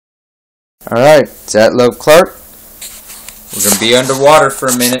Alright, is that Love Clark? We're going to be underwater for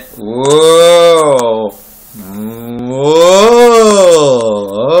a minute. Whoa!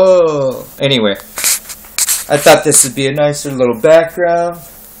 Whoa! Anyway, I thought this would be a nicer little background.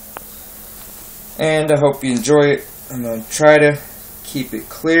 And I hope you enjoy it. I'm going to try to keep it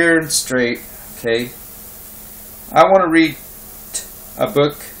clear and straight. Okay? I want to read a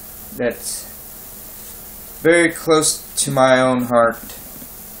book that's very close to my own heart,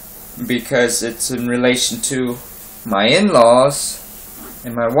 because it's in relation to my in-laws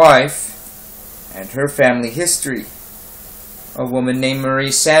and my wife and her family history. A woman named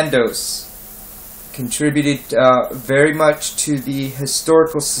Marie Sandoz contributed very much to the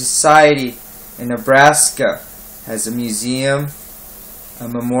Historical Society in Nebraska. Has a museum, a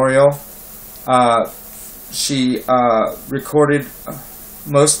memorial. She recorded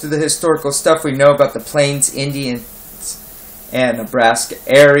most of the historical stuff we know about the Plains Indians and Nebraska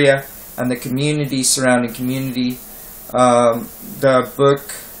area and the community, surrounding community. The book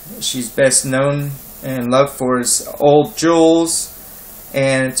she's best known and loved for is Old JULES,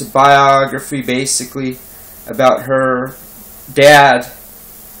 and it's a biography basically about her dad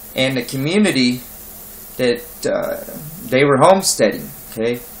and the community that they were homesteading.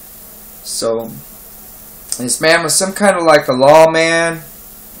 Okay, so this man was some kind of like a lawman.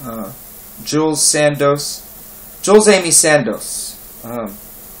 Jules Amy Sandoz.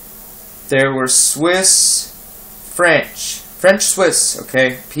 There were French-Swiss,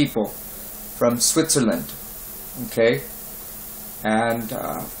 okay, people from Switzerland, okay, and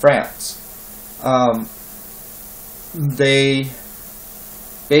France. They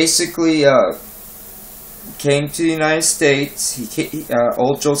basically came to the United States.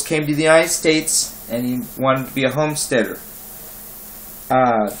 Old Jules came to the United States, and he wanted to be a homesteader.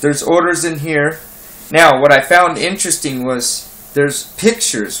 There's orders in here. Now, what I found interesting was there's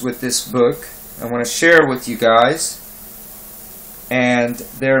pictures with this book I want to share with you guys, and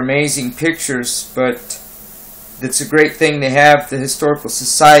they're amazing pictures, but it's a great thing to have the Historical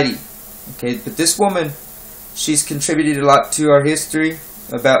Society. Okay, but this woman, she's contributed a lot to our history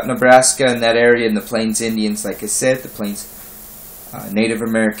about Nebraska and that area, and the Plains Indians, like I said, the Plains Native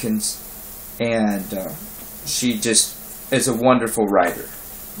Americans, and she just is a wonderful writer.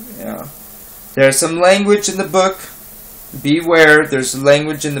 Yeah. There's some language in the book. Beware, there's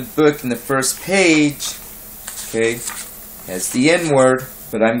language in the book in the first page. Okay, has the N-word,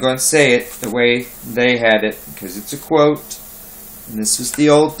 but I'm going to say it the way they had it, because it's a quote. And this was the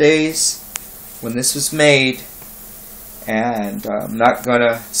old days when this was made. And I'm not going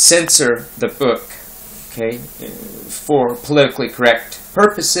to censor the book, okay, for politically correct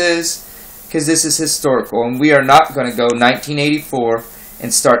purposes, because this is historical, and we are not going to go 1984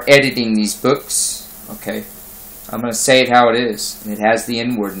 and start editing these books. Okay, I'm going to say it how it is, and it has the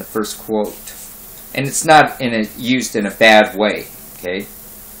N-word in the first quote, and it's not used in a bad way, okay,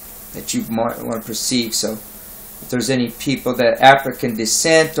 that you might want to perceive. So if there's any people that African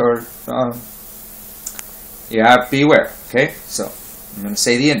descent or yeah, beware. Okay, so I'm going to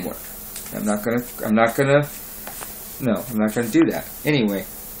say the N-word. I'm not going to do that. Anyway,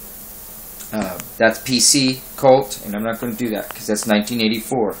 that's PC cult, and I'm not going to do that because that's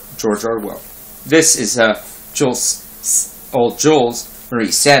 1984, George Orwell. This is Old Jules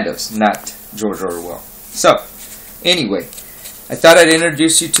Marie Sandoz, not George Orwell. So, anyway, I thought I'd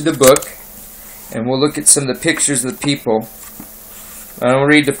introduce you to the book, and we'll look at some of the pictures of the people. I'll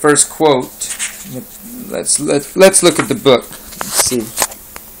read the first quote. Let's look at the book. Let's see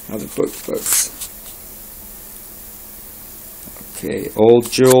how the book looks. Okay,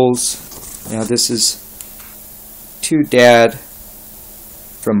 Old Jules. Now this is to Dad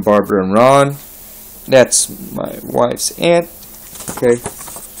from Barbara and Ron. That's my wife's aunt. Okay,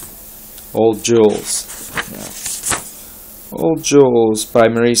 Old Jules. Now, Old Jules by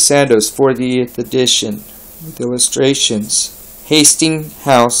Marie Sandoz, 40th edition, with illustrations. Hastings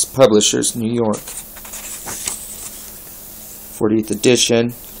House Publishers, New York. 40th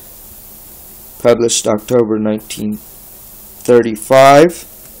edition, published October 1935,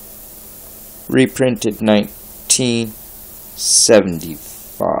 reprinted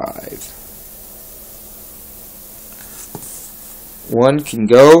 1975. One can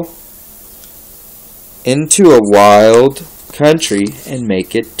go into a wild country and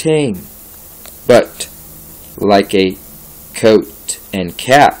make it tame, but like a coat and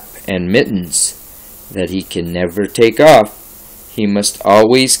cap and mittens that he can never take off, he must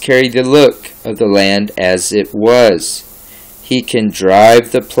always carry the look of the land as it was. He can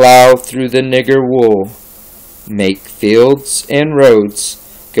drive the plow through the nigger wool, make fields and roads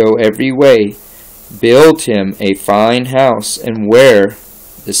go every way, build him a fine house, and wear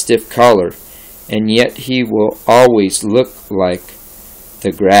the stiff collar, and yet he will always look like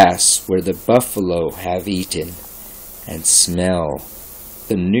the grass where the buffalo have eaten, and smell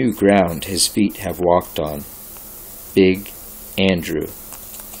the new ground his feet have walked on. Big Andrew.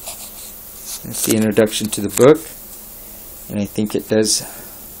 That's the introduction to the book, and I think it does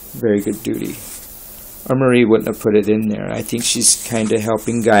very good duty. Or Marie wouldn't have put it in there. I think she's kind of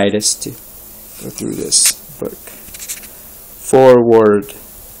helping guide us to go through this book. Foreword.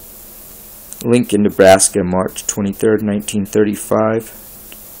 Lincoln, Nebraska, March 23rd, 1935.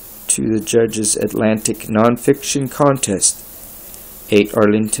 To the Judges Atlantic Nonfiction Contest, 8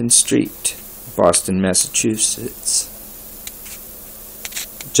 Arlington Street, Boston, Massachusetts.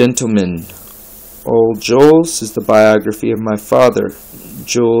 Gentlemen, Old Jules is the biography of my father,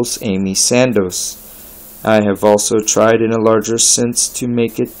 Jules Amy Sandoz. I have also tried in a larger sense to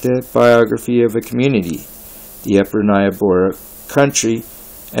make it the biography of a community, the Upper Niobrara country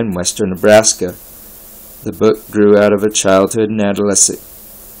and western Nebraska. The book grew out of a childhood and adolescent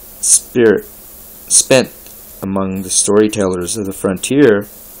spirit spent among the storytellers of the frontier,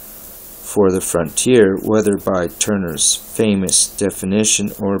 for the frontier, whether by Turner's famous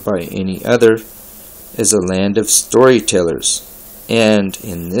definition or by any other, is a land of storytellers, and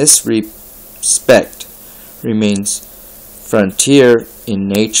in this respect remains frontier in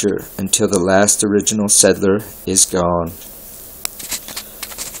nature until the last original settler is gone.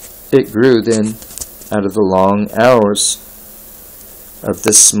 It grew then out of the long hours of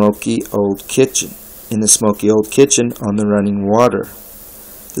the smoky old kitchen, in the smoky old kitchen on the running water,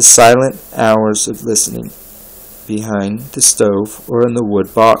 the silent hours of listening behind the stove or in the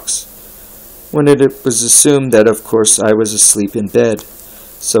wood box, when it was assumed that of course I was asleep in bed,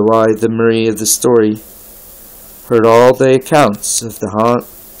 so I, the Marie of the story, heard all the accounts of the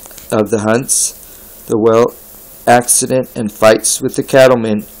hunts, the well accident and fights with the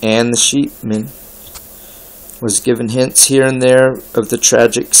cattlemen and the sheepmen, was given hints here and there of the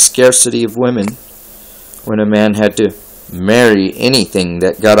tragic scarcity of women, when a man had to marry anything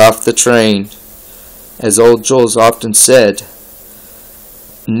that got off the train. As old Jules often said,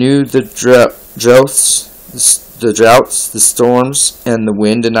 knew the droughts, the storms, and the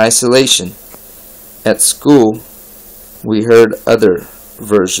wind and isolation. At school, we heard other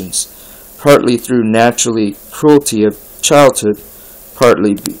versions, partly through naturally cruelty of childhood,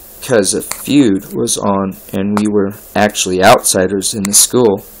 partly because a feud was on and we were actually outsiders in the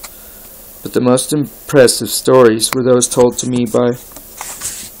school. But the most impressive stories were those told to me by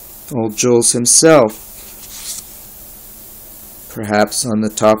old Jules himself, perhaps on the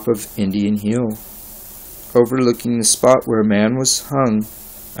top of Indian Hill, overlooking the spot where a man was hung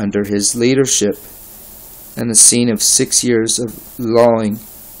under his leadership, and the scene of 6 years of lawing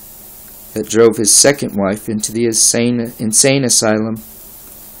that drove his second wife into the insane asylum.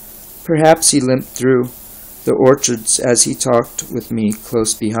 Perhaps he limped through the orchards as he talked with me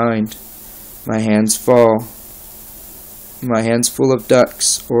close behind, my hands full of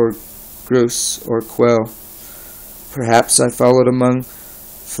ducks or grouse or quail. Perhaps I followed among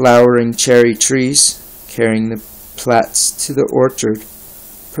flowering cherry trees, carrying the plats to the orchard.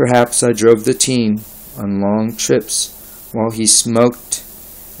 Perhaps I drove the team on long trips while he smoked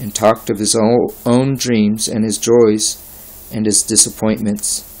and talked of his own dreams and his joys and his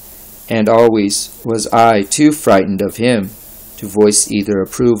disappointments. And always was I too frightened of him to voice either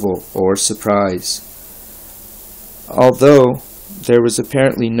approval or surprise. Although there was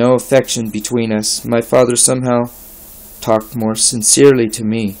apparently no affection between us, my father somehow talked more sincerely to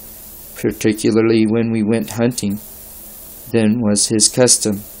me, particularly when we went hunting, than was his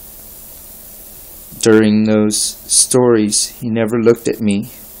custom. During those stories, he never looked at me,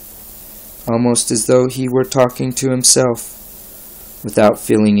 almost as though he were talking to himself, without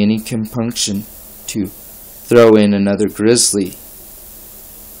feeling any compunction to throw in another grizzly.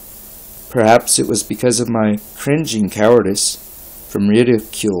 Perhaps it was because of my cringing cowardice from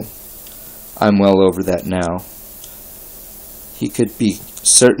ridicule. I'm well over that now. He could be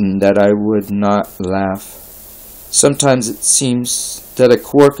certain that I would not laugh. Sometimes it seems that a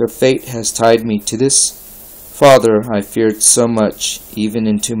quirk of fate has tied me to this father I feared so much, even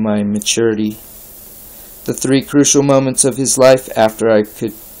into my maturity. The 3 crucial moments of his life after I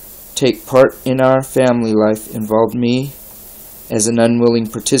could take part in our family life involved me as an unwilling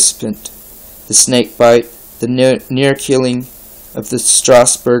participant, the snake bite, the near killing of the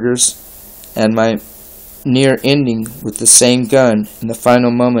Strasburgers, and my near ending with the same gun in the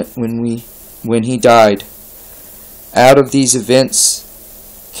final moment when he died. Out of these events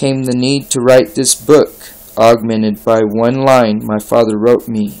came the need to write this book, augmented by one line my father wrote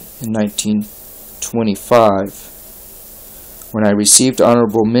me in 1925. when I received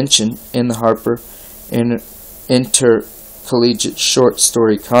honorable mention in the Harper Intercollegiate Short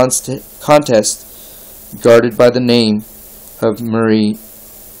Story Contest, guarded by the name of Murray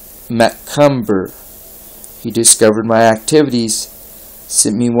Macumber. He discovered my activities,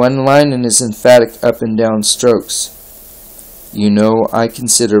 sent me one line in his emphatic up and down strokes. You know, I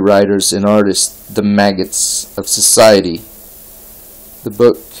consider writers and artists the maggots of society. The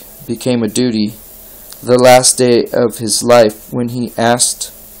book became a duty the last day of his life when he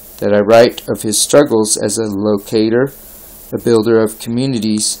asked that I write of his struggles as a locator, a builder of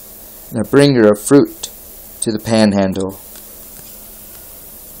communities, and a bringer of fruit to the Panhandle.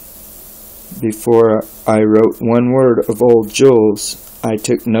 Before I wrote one word of old Jules, I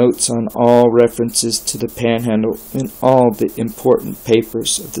took notes on all references to the Panhandle in all the important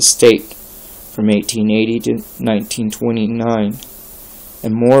papers of the state from 1880 to 1929,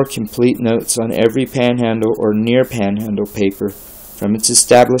 and more complete notes on every Panhandle or near Panhandle paper from its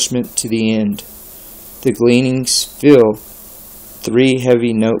establishment to the end. The gleanings fill 3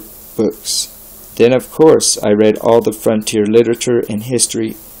 heavy notebooks. Then, of course, I read all the frontier literature and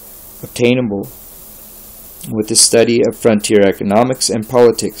history obtainable, with the study of frontier economics and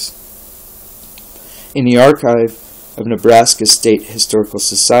politics. In the archive of Nebraska State Historical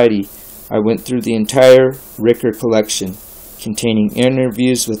Society, I went through the entire Ricker collection, containing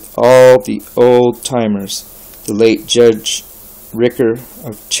interviews with all the old-timers the late Judge Ricker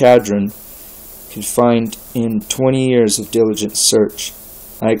of Chadron could find in 20 years of diligent search.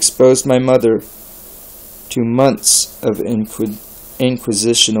 I exposed my mother to months of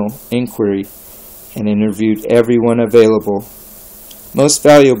inquisitional inquiry and interviewed everyone available. Most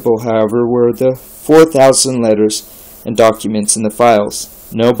valuable, however, were the 4,000 letters and documents in the files,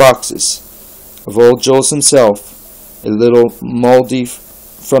 no boxes, of old Jules himself, a little moldy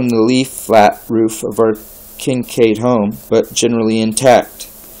from the leaf-flat roof of our Kincaid home, but generally intact.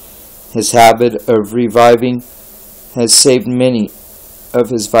 His habit of reviving has saved many of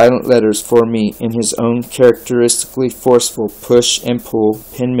his violent letters for me in his own characteristically forceful push-and-pull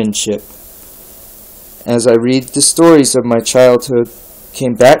penmanship. As I read, the stories of my childhood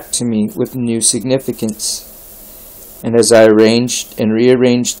came back to me with new significance, and as I arranged and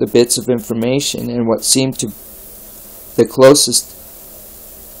rearranged the bits of information in what seemed to the closest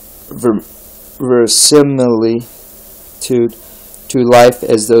verisimilitude to life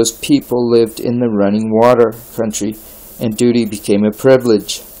as those people lived in the running water country, and duty became a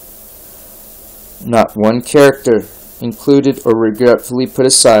privilege. Not one character included or regretfully put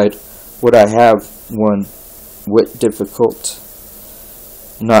aside would I have one whit difficult.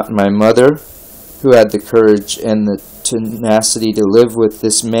 Not my mother, who had the courage and the tenacity to live with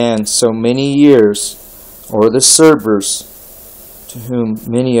this man so many years, or the Cerbers, to whom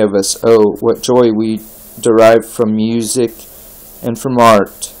many of us owe what joy we derive from music and from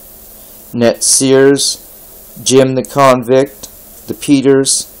art. Net Sears, Jim the Convict, the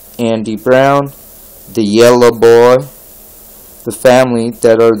Peters, Andy Brown, the Yellow Boy, the family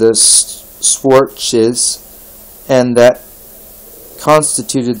that are the Swartches, and that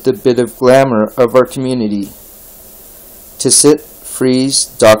constituted the bit of glamour of our community. Tisset, Fries,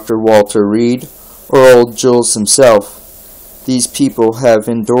 Dr. Walter Reed, or old Jules himself, these people have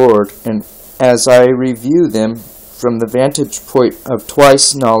endured, and as I review them from the vantage point of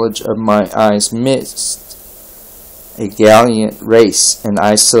twice knowledge of my eyes missed, a gallant race, and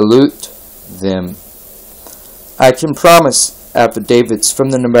I salute them. I can promise affidavits from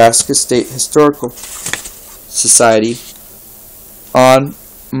the Nebraska State Historical Society on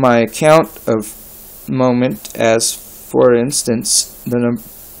my account of moment, as for instance the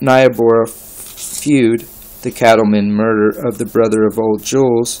Niobrara feud, the cattleman murder of the brother of old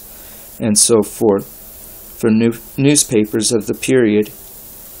Jules, and so forth, for newspapers of the period.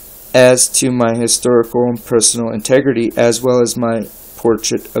 As to my historical and personal integrity, as well as my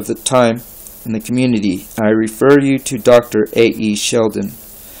portrait of the time and the community, I refer you to Dr. A.E. Sheldon,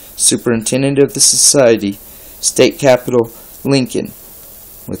 Superintendent of the Society, State Capitol, Lincoln,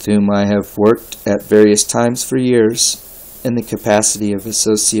 with whom I have worked at various times for years in the capacity of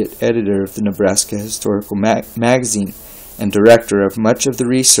Associate Editor of the Nebraska Historical Magazine and Director of much of the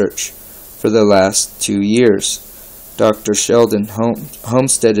research for the last 2 years. Dr. Sheldon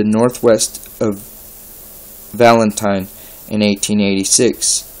homesteaded northwest of Valentine in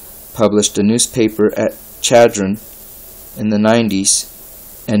 1886, published a newspaper at Chadron in the 90s,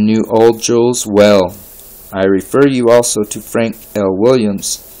 and knew old Jules well. I refer you also to Frank L.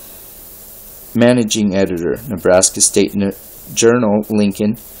 Williams, Managing Editor, Nebraska State Journal,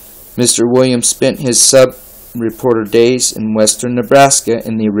 Lincoln. Mr. Williams spent his sub-reporter days in western Nebraska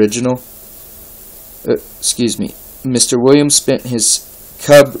in the Mr. Williams spent his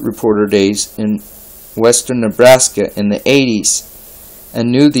cub reporter days in western Nebraska in the 80s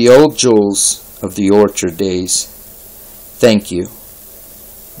and knew the old Jules of the orchard days. Thank you,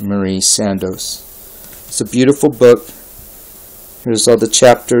 Marie Sandoz. It's a beautiful book. Here's all the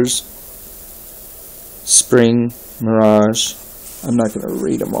chapters. Spring, Mirage. I'm not going to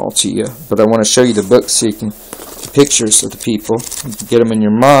read them all to you, but I want to show you the book so you can the pictures of the people. You can get them in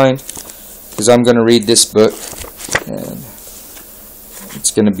your mind, because I'm going to read this book, and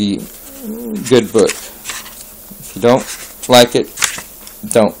it's going to be a good book. If you don't like it,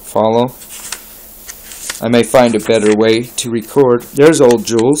 don't follow. I may find a better way to record. There's old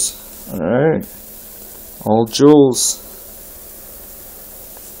Jules. Alright. Old Jules.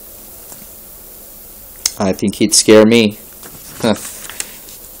 I think he'd scare me.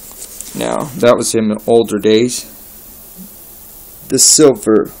 Now, that was him in older days. The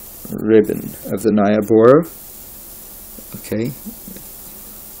silver ribbon of the Niobrara. Okay.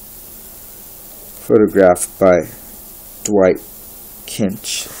 Photographed by Dwight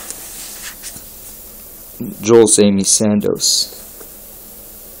Kinch. Jules Amy Sandoz.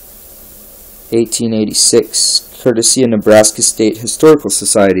 1886. Courtesy of Nebraska State Historical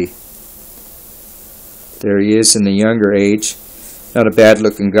Society. There he is in the younger age. Not a bad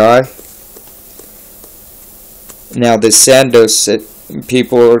looking guy. Now the Sandoz,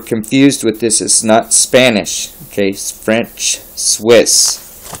 people are confused with this. It's not Spanish. Okay, it's French, Swiss.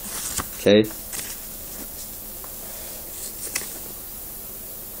 Okay.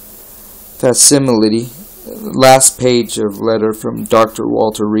 Facsimile. Last page of letter from Dr.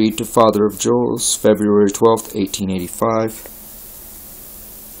 Walter Reed to father of Jules, February 12th, 1885.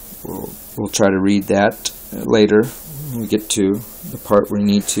 We'll try to read that later when we get to the part where we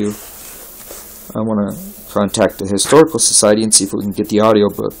need to. I want to contact the Historical Society and see if we can get the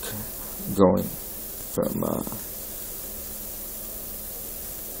audiobook going from,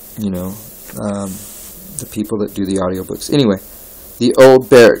 the people that do the audiobooks. Anyway, the old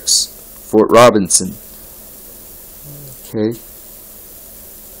barracks, Fort Robinson. Okay.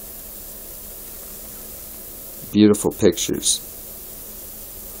 Beautiful pictures.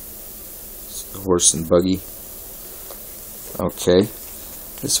 The horse and buggy. Okay.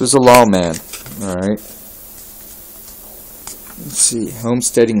 This was a lawman. Alright. Let's see.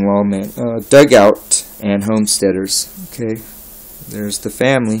 Homesteading lawman. Dugout and homesteaders. Okay. There's the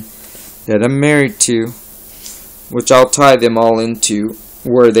family that I'm married to, which I'll tie them all into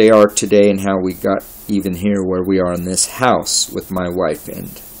where they are today and how we got even here where we are in this house with my wife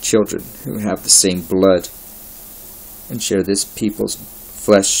and children who have the same blood and share this people's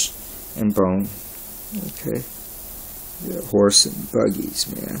flesh and bone. Okay. The horse and buggies,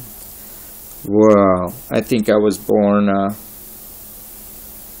 man. Wow. I think I was born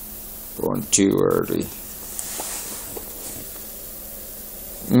too early.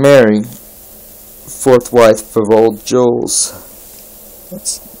 Mary, fourth wife of old Jules.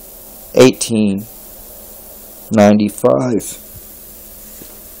 That's 1895.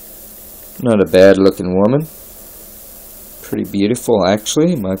 Not a bad looking woman. Pretty beautiful,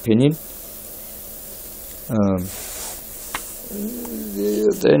 actually, in my opinion.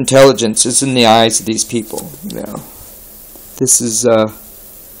 The intelligence is in the eyes of these people. Now, this is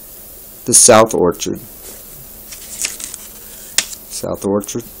the South Orchard. South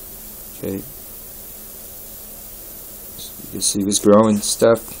Orchard. Okay. So you can see he was growing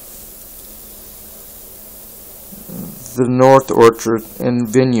stuff. The North Orchard and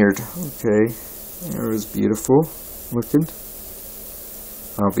Vineyard. Okay. It was beautiful looking.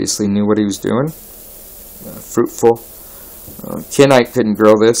 Obviously knew what he was doing. Fruitful. Kenite couldn't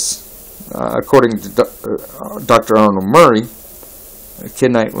grow this. According to Dr. Arnold Murray,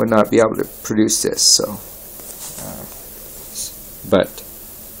 Kenite would not be able to produce this. So, but,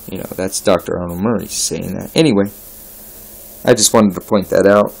 that's Dr. Arnold Murray saying that. Anyway, I just wanted to point that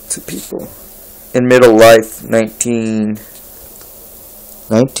out to people. In middle life,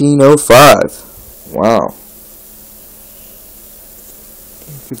 1905. Wow.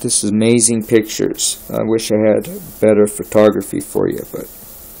 Look at this amazing pictures. I wish I had better photography for you, but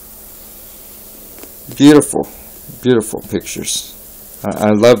beautiful, beautiful pictures.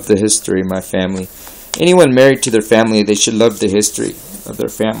 I love the history of my family. Anyone married to their family, they should love the history of their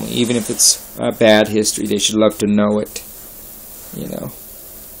family. Even if it's a bad history, they should love to know it.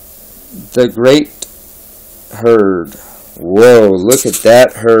 The great herd. Whoa, look at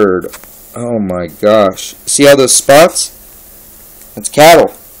that herd. Oh my gosh. See all those spots? That's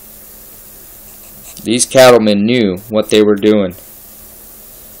cattle. These cattlemen knew what they were doing.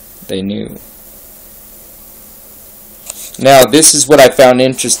 They knew. Now, this is what I found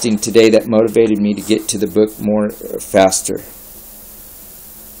interesting today that motivated me to get to the book more faster.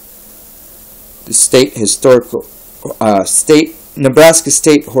 The Nebraska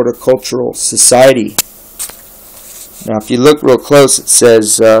State Horticultural Society. Now, if you look real close, it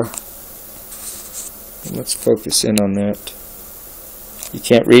says, let's focus in on that. You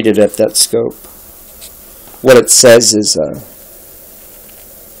can't read it at that scope. What it says is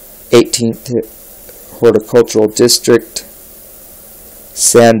 18th Horticultural District,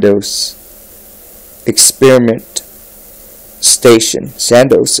 Sandoz Experiment Station.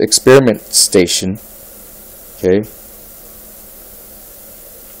 Sandoz Experiment Station. Okay.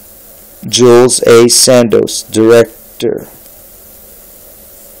 Jules A. Sandoz, Director.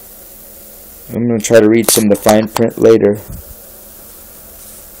 I'm going to try to read some of the fine print later.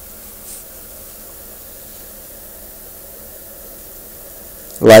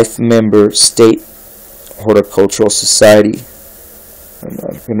 Life member, State Horticultural Society. I'm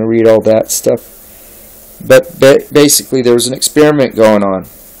not going to read all that stuff. But basically there was an experiment going on.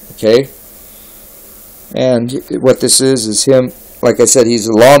 Okay? And what this is him, like I said, he's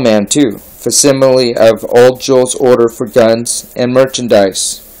a lawman too. Facsimile of old Jules' order for guns and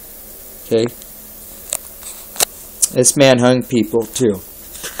merchandise. Okay? This man hung people too.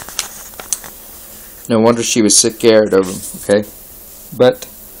 No wonder she was scared of him. Okay? But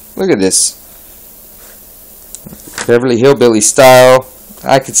look at this. Beverly Hillbilly style.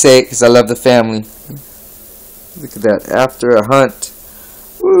 I could say it because I love the family. Look at that. After a hunt.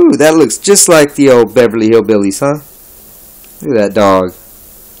 Ooh, that looks just like the old Beverly Hillbillies, huh? Look at that dog.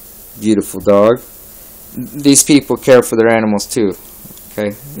 Beautiful dog. These people care for their animals too.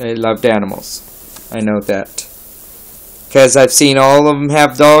 Okay? They loved animals. I know that. Because I've seen all of them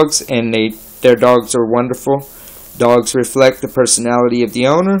have dogs, and their dogs are wonderful. Dogs reflect the personality of the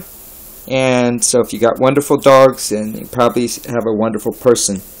owner, and so if you got wonderful dogs, then you probably have a wonderful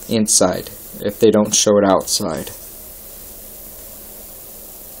person inside if they don't show it outside.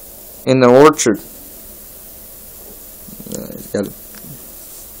 In the orchard, got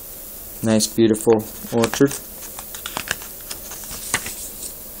a nice beautiful orchard.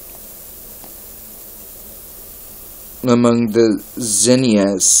 Among the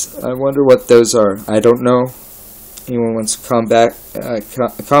zinnias, I wonder what those are. I don't know. Anyone wants to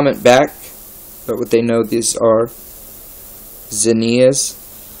comment back about what they know these are? Zinnias.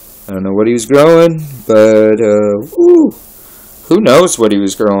 I don't know what he was growing, but who knows what he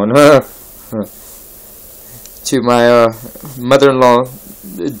was growing? To my mother-in-law,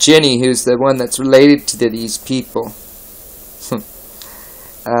 Jenny, who's the one that's related to these people.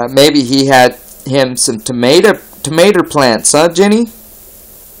 Maybe he had him some tomato plants, huh, Jenny?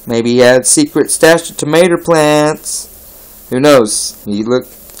 Maybe he had a secret stash of tomato plants. Who knows? He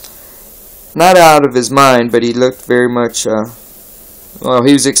looked not out of his mind, but he looked very much, well,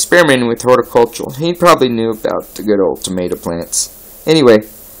 he was experimenting with horticulture. He probably knew about the good old tomato plants. Anyway,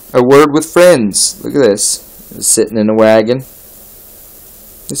 a word with friends. Look at this. Sitting in a wagon.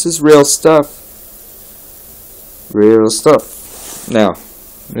 This is real stuff. Real stuff. Now,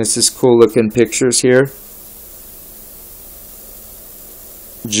 this is cool looking pictures here.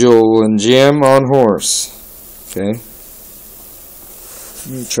 Joel and Jim on horse. Okay. Let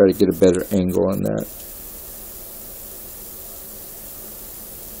me try to get a better angle on that.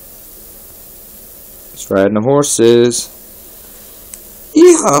 Just riding the horses.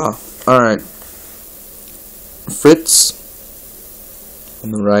 Yeehaw! Alright. Fritz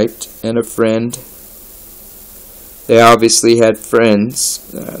on the right and a friend. They obviously had friends.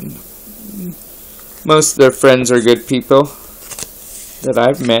 And most of their friends are good people that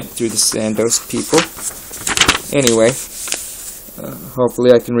I've met through the Sandoz people. Anyway,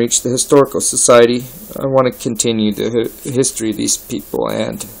 hopefully I can reach the Historical Society. I want to continue the history of these people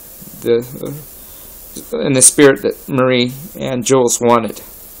and in the spirit that Marie and Jules wanted.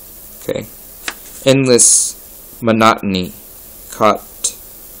 Okay, endless monotony, caught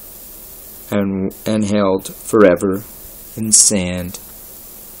and held forever in sand.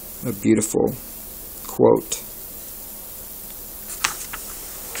 A beautiful quote.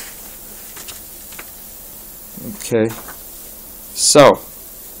 Okay, so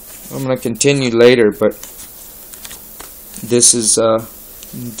I'm going to continue later, but this is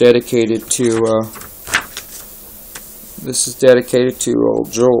dedicated to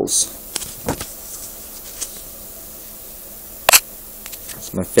old Jules.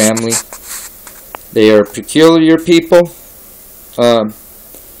 It's my family. They are peculiar people.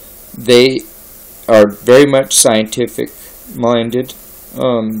 They are very much scientific minded.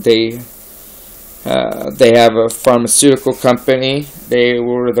 They have a pharmaceutical company. They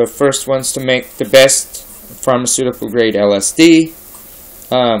were the first ones to make the best pharmaceutical grade LSD.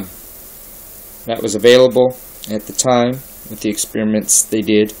 That was available at the time with the experiments they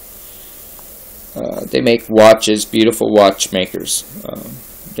did. They make watches, beautiful watchmakers.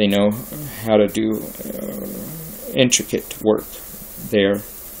 They know how to do intricate work. They're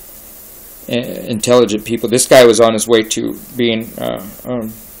intelligent people. This guy was on his way to being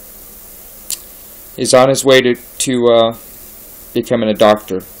to becoming a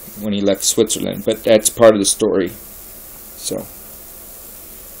doctor when he left Switzerland, but that's part of the story. So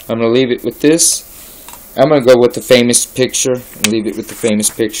I'm going to leave it with this. I'm going to go with the famous picture and leave it with the famous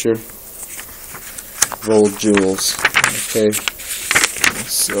picture of old Jules. Okay,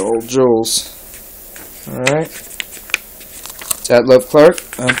 it's old Jules. Alright, is that Love Clark?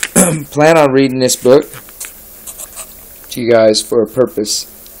 I plan on reading this book to you guys for a purpose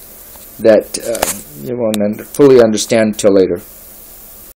that you won't fully understand until later.